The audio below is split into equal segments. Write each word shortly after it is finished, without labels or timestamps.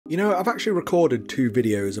You know, I've actually recorded 2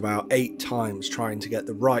 videos about 8 times trying to get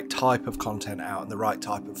the right type of content out and the right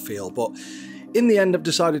type of feel, but in the end I've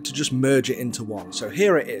decided to just merge it into one. So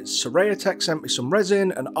here it is. Sirayatech sent me some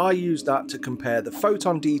resin and I used that to compare the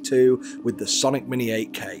Photon D2 with the Sonic Mini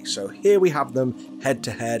 8K. So here we have them head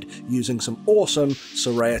to head using some awesome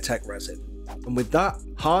Sirayatech resin. And with that,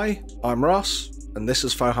 hi, I'm Ross and this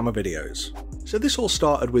is Fohammer Videos. So this all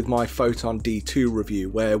started with my Photon D2 review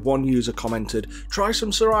where one user commented, try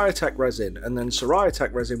some Sirayatech resin, and then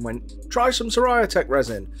Sirayatech resin went, try some Sirayatech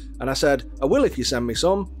resin, and I said, I will if you send me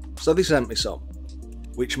some, so they sent me some.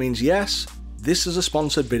 Which means yes, this is a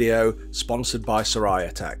sponsored video sponsored by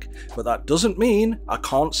Sirayatech, but that doesn't mean I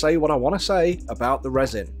can't say what I want to say about the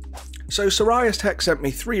resin. So Sirayatech sent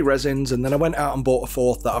me 3 resins and then I went out and bought a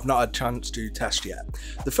 4th that I've not had a chance to test yet.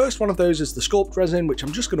 The first one of those is the Sculpt resin, which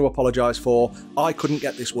I'm just going to apologise for. I couldn't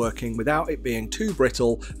get this working without it being too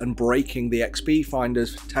brittle and breaking the XP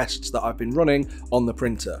Finder's tests that I've been running on the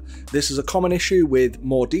printer. This is a common issue with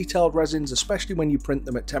more detailed resins, especially when you print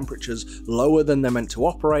them at temperatures lower than they're meant to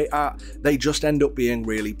operate at. They just end up being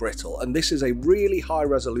really brittle, and this is a really high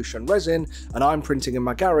resolution resin and I'm printing in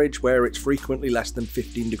my garage where it's frequently less than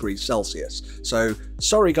 15 degrees Celsius. So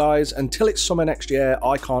sorry guys, until it's summer next year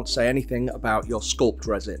I can't say anything about your Sculpt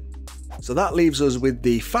resin. So that leaves us with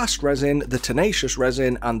the fast resin, the tenacious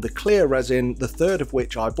resin and the clear resin, the third of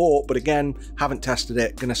which I bought, but again haven't tested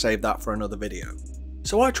it, gonna save that for another video.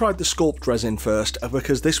 So I tried the Sculpt resin first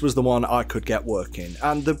because this was the one I could get working,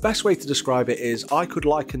 and the best way to describe it is I could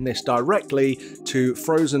liken this directly to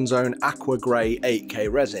Phrozen's own aqua grey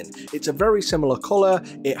 8K resin. It's a very similar colour,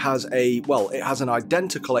 it has an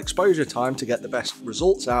identical exposure time to get the best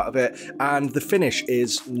results out of it, and the finish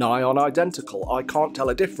is nigh on identical. I can't tell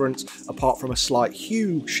a difference apart from a slight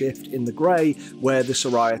hue shift in the grey, where the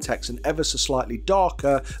Sirayatech's an ever so slightly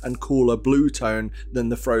darker and cooler blue tone than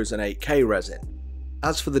the Phrozen 8K resin.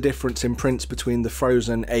 As for the difference in prints between the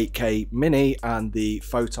Phrozen 8K Mini and the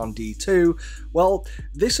Photon D2, well,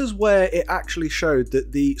 this is where it actually showed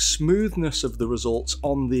that the smoothness of the results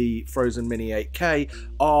on the Phrozen Mini 8K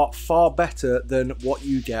are far better than what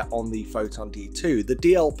you get on the Photon D2. The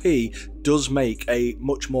DLP does make a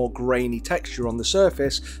much more grainy texture on the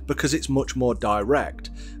surface because it's much more direct.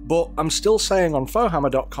 But I'm still saying on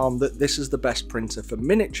Fohammer.com that this is the best printer for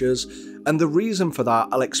miniatures, and the reason for that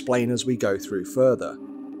I'll explain as we go through further.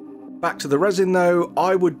 Back to the resin though,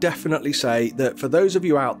 I would definitely say that for those of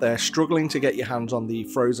you out there struggling to get your hands on the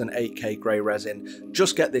Phrozen 8K grey resin,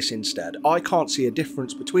 just get this instead. I can't see a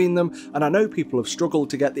difference between them, and I know people have struggled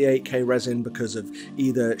to get the 8K resin because of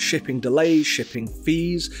either shipping delays, shipping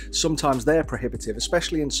fees. Sometimes they're prohibitive,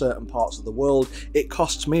 especially in certain parts of the world. It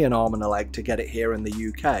costs me an arm and a leg to get it here in the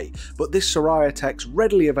UK, but this Sirayatech's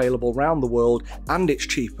readily available around the world and it's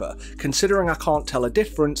cheaper. Considering I can't tell a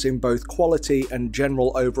difference in both quality and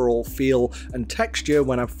general overall feel and texture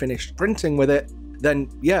when I've finished printing with it, then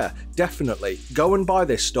yeah, definitely go and buy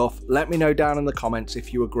this stuff. Let me know down in the comments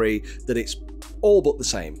if you agree that it's all but the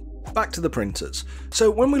same. Back to the printers. So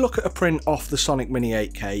when we look at a print off the Sonic Mini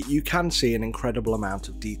 8K, you can see an incredible amount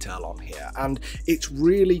of detail on here, and it's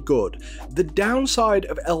really good. The downside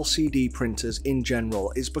of LCD printers in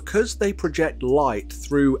general is because they project light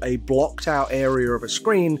through a blocked out area of a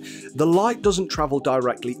screen, the light doesn't travel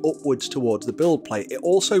directly upwards towards the build plate, it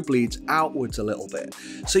also bleeds outwards a little bit.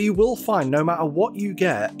 So you will find no matter what you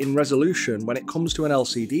get in resolution when it comes to an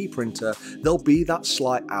LCD printer, there'll be that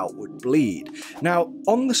slight outward bleed. Now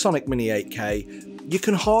on the Sonic Mini 8K, you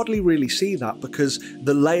can hardly really see that because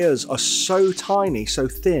the layers are so tiny, so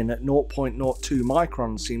thin at 0.02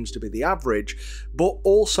 microns seems to be the average, but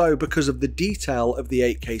also because of the detail of the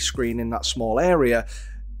 8K screen in that small area,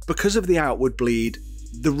 because of the outward bleed,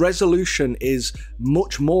 the resolution is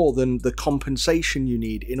much more than the compensation you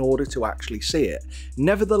need in order to actually see it.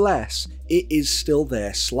 Nevertheless, it is still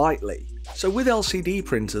there slightly. So with LCD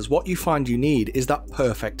printers, what you find you need is that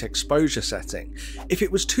perfect exposure setting. If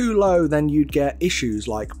it was too low, then you'd get issues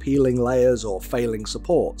like peeling layers or failing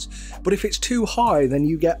supports. But if it's too high, then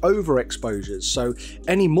you get overexposures, so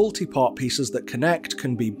any multi-part pieces that connect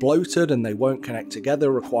can be bloated and they won't connect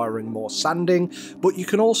together, requiring more sanding. But you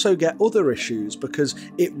can also get other issues because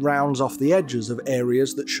it rounds off the edges of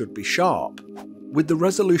areas that should be sharp. With the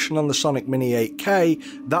resolution on the Sonic Mini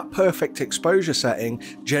 8K, that perfect exposure setting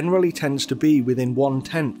generally tends to be within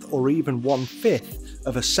 1/10 or even 1/5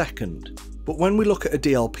 of a second. But when we look at a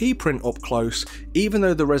DLP print up close, even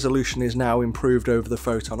though the resolution is now improved over the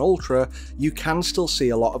Photon Ultra, you can still see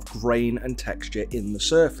a lot of grain and texture in the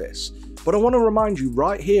surface. But I want to remind you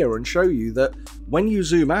right here and show you that when you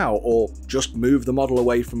zoom out or just move the model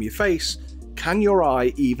away from your face, can your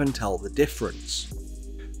eye even tell the difference?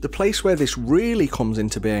 The place where this really comes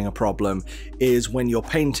into being a problem is when you're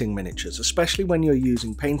painting miniatures, especially when you're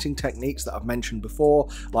using painting techniques that I've mentioned before,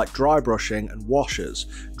 like dry brushing and washers.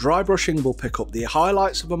 Dry brushing will pick up the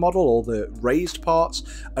highlights of a model, or the raised parts,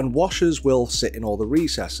 and washers will sit in all the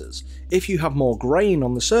recesses. If you have more grain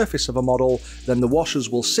on the surface of a model, then the washers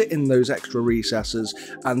will sit in those extra recesses,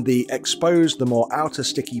 and the exposed, the more outer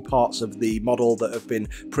sticky parts of the model that have been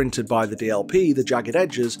printed by the DLP, the jagged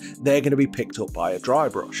edges, they're going to be picked up by a dry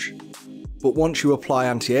brush. But once you apply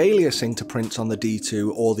anti-aliasing to prints on the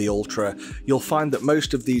D2 or the Ultra, you'll find that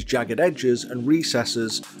most of these jagged edges and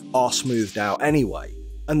recesses are smoothed out anyway,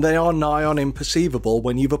 and they are nigh on imperceivable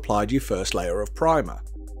when you've applied your first layer of primer.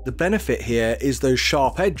 The benefit here is those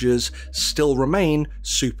sharp edges still remain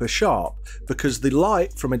super sharp, because the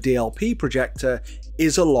light from a DLP projector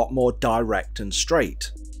is a lot more direct and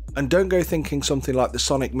straight. And don't go thinking something like the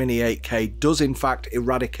Sonic Mini 8K does in fact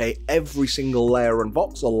eradicate every single layer and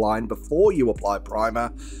voxel line before you apply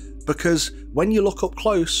primer, because when you look up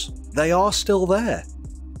close, they are still there.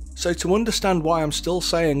 So to understand why I'm still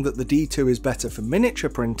saying that the D2 is better for miniature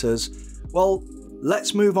printers, well,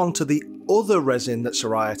 let's move on to the other resin that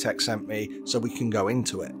Sirayatech sent me so we can go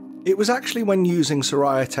into it. It was actually when using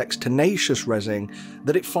Sirayatech's tenacious resin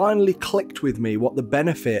that it finally clicked with me what the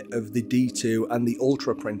benefit of the D2 and the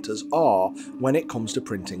Ultra printers are when it comes to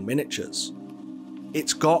printing miniatures.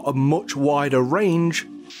 It's got a much wider range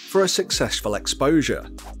for a successful exposure.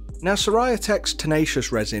 Now, Sirayatech's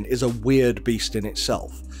tenacious resin is a weird beast in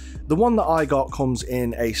itself. The one that I got comes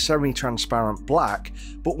in a semi-transparent black,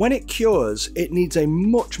 but when it cures, it needs a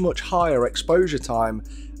much higher exposure time,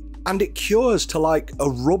 and it cures to like a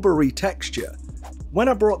rubbery texture. When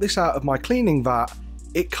I brought this out of my cleaning vat,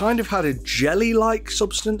 it kind of had a jelly-like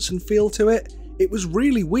substance and feel to it. It was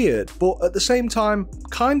really weird, but at the same time,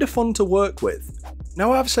 kind of fun to work with.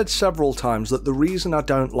 Now, I've said several times that the reason I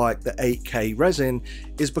don't like the 8K resin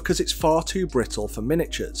is because it's far too brittle for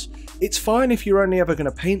miniatures. It's fine if you're only ever going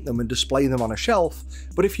to paint them and display them on a shelf,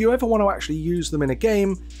 but if you ever want to actually use them in a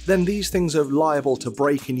game, then these things are liable to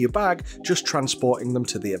break in your bag just transporting them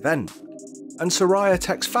to the event. And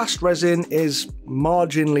Sirayatech's fast resin is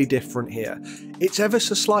marginally different here. It's ever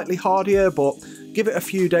so slightly hardier, but give it a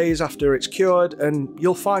few days after it's cured and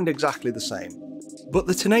you'll find exactly the same. But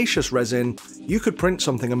the tenacious resin, you could print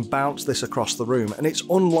something and bounce this across the room and it's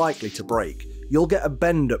unlikely to break. You'll get a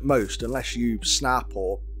bend at most unless you snap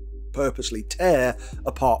or purposely tear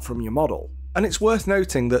apart from your model. And it's worth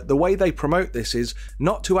noting that the way they promote this is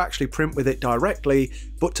not to actually print with it directly,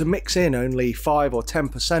 but to mix in only 5 or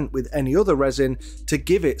 10% with any other resin to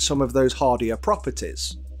give it some of those hardier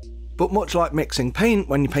properties. But much like mixing paint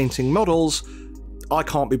when you're painting models, I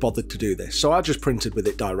can't be bothered to do this, so I just printed with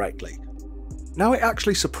it directly. Now, it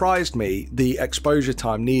actually surprised me the exposure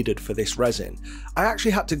time needed for this resin. I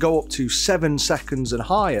actually had to go up to 7 seconds and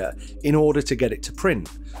higher in order to get it to print.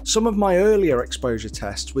 Some of my earlier exposure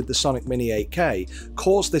tests with the Sonic Mini 8K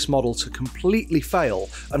caused this model to completely fail,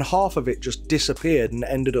 and half of it just disappeared and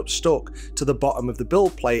ended up stuck to the bottom of the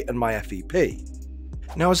build plate and my FEP.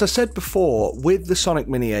 Now, as I said before, with the Sonic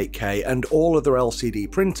Mini 8K and all other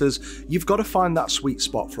LCD printers, you've got to find that sweet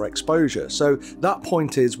spot for exposure. So that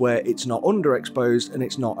point is where it's not underexposed and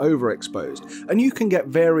it's not overexposed. And you can get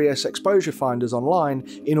various exposure finders online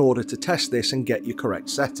in order to test this and get your correct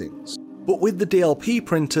settings. But with the DLP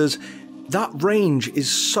printers, that range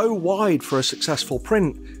is so wide for a successful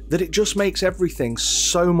print that it just makes everything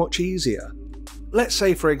so much easier. Let's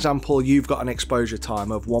say, for example, you've got an exposure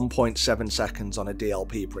time of 1.7 seconds on a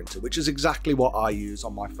DLP printer, which is exactly what I use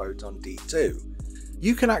on my Photon D2.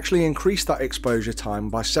 You can actually increase that exposure time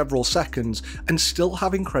by several seconds and still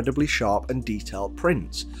have incredibly sharp and detailed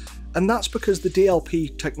prints. And that's because the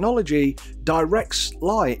DLP technology directs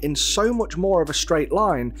light in so much more of a straight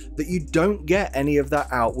line that you don't get any of that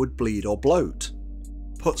outward bleed or bloat.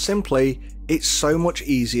 Put simply, it's so much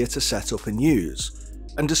easier to set up and use.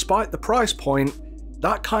 And despite the price point,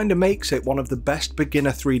 that kind of makes it one of the best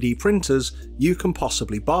beginner 3D printers you can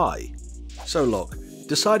possibly buy. So look,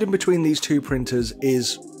 deciding between these two printers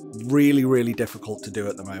is really difficult to do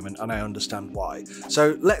at the moment, and I understand why.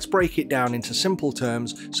 So let's break it down into simple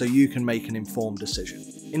terms so you can make an informed decision.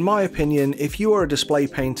 In my opinion, if you are a display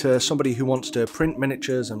painter, somebody who wants to print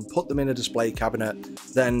miniatures and put them in a display cabinet,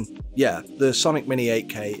 then yeah, the Sonic Mini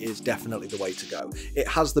 8K is definitely the way to go. It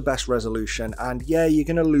has the best resolution, and yeah, you're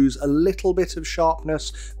going to lose a little bit of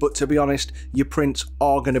sharpness, but to be honest, your prints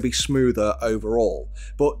are going to be smoother overall.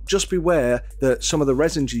 But just beware that some of the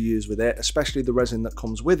resins you use with it, especially the resin that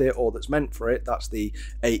comes with it or that's meant for it, that's the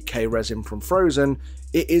 8K resin from Phrozen,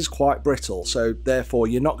 it is quite brittle, so therefore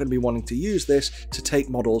you're not going to be wanting to use this to take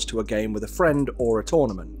models models to a game with a friend or a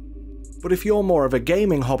tournament. But if you're more of a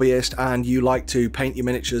gaming hobbyist and you like to paint your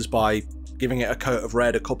miniatures by giving it a coat of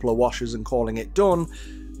red, a couple of washes and calling it done,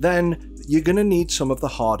 then you're going to need some of the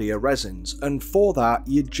hardier resins, and for that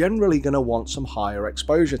you're generally going to want some higher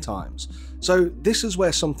exposure times. So this is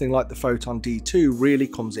where something like the Photon D2 really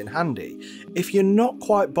comes in handy. If you're not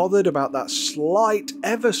quite bothered about that slight,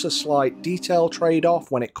 ever so slight detail trade-off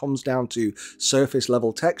when it comes down to surface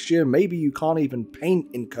level texture, maybe you can't even paint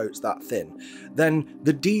in coats that thin, then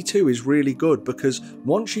the D2 is really good, because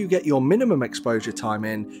once you get your minimum exposure time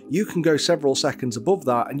in, you can go several seconds above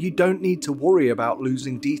that and you don't need to worry about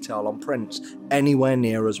losing detail on prints anywhere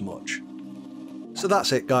near as much. So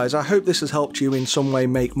that's it guys, I hope this has helped you in some way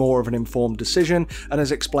make more of an informed decision and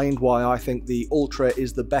has explained why I think the Ultra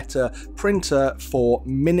is the better printer for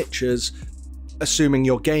miniatures, assuming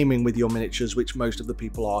you're gaming with your miniatures, which most of the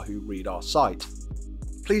people are who read our site.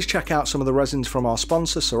 Please check out some of the resins from our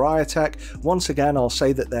sponsor Sirayatech. Once again, I'll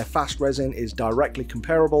say that their fast resin is directly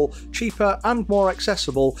comparable, cheaper and more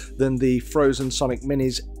accessible than the Phrozen Sonic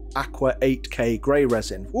Minis Aqua 8K grey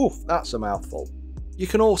resin. Oof, that's a mouthful. You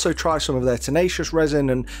can also try some of their tenacious resin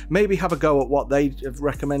and maybe have a go at what they have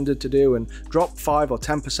recommended to do and drop 5 or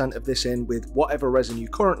 10% of this in with whatever resin you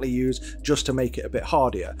currently use just to make it a bit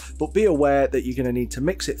hardier. But be aware that you're going to need to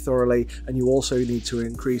mix it thoroughly, and you also need to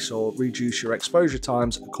increase or reduce your exposure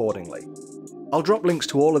times accordingly. I'll drop links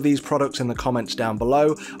to all of these products in the comments down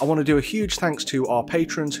below. I want to do a huge thanks to our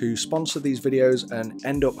patrons who sponsor these videos and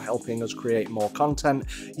end up helping us create more content.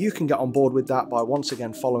 You can get on board with that by once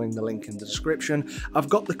again following the link in the description. I've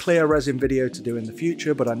got the clear resin video to do in the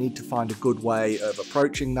future, but I need to find a good way of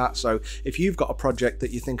approaching that. So if you've got a project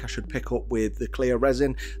that you think I should pick up with the clear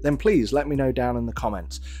resin, then please let me know down in the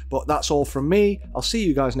comments. But that's all from me. I'll see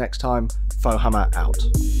you guys next time. Fohammer out.